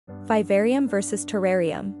Vivarium versus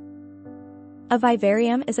Terrarium. A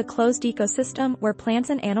vivarium is a closed ecosystem where plants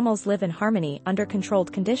and animals live in harmony under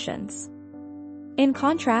controlled conditions. In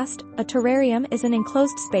contrast, a terrarium is an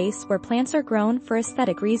enclosed space where plants are grown for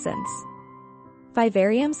aesthetic reasons.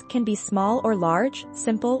 Vivariums can be small or large,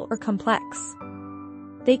 simple or complex.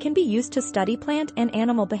 They can be used to study plant and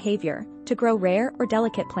animal behavior, to grow rare or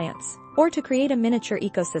delicate plants, or to create a miniature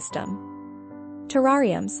ecosystem.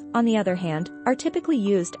 Terrariums, on the other hand, are typically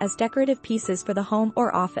used as decorative pieces for the home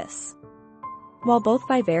or office. While both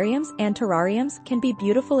vivariums and terrariums can be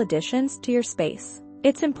beautiful additions to your space,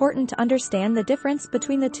 it's important to understand the difference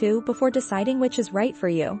between the two before deciding which is right for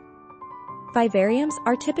you. Vivariums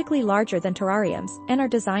are typically larger than terrariums and are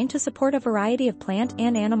designed to support a variety of plant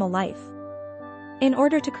and animal life. In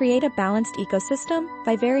order to create a balanced ecosystem,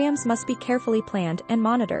 vivariums must be carefully planned and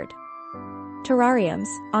monitored. Terrariums,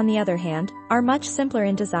 on the other hand, are much simpler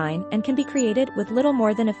in design and can be created with little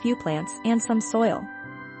more than a few plants and some soil.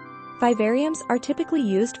 Vivariums are typically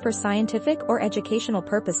used for scientific or educational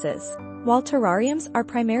purposes, while terrariums are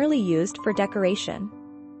primarily used for decoration.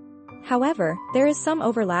 However, there is some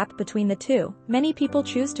overlap between the two. Many people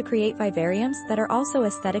choose to create vivariums that are also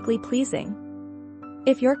aesthetically pleasing.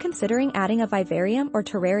 If you're considering adding a vivarium or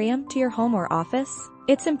terrarium to your home or office,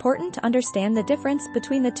 it's important to understand the difference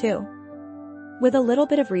between the two. With a little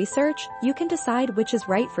bit of research, you can decide which is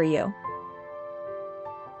right for you.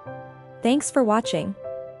 Thanks for watching.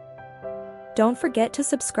 Don't forget to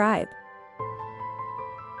subscribe.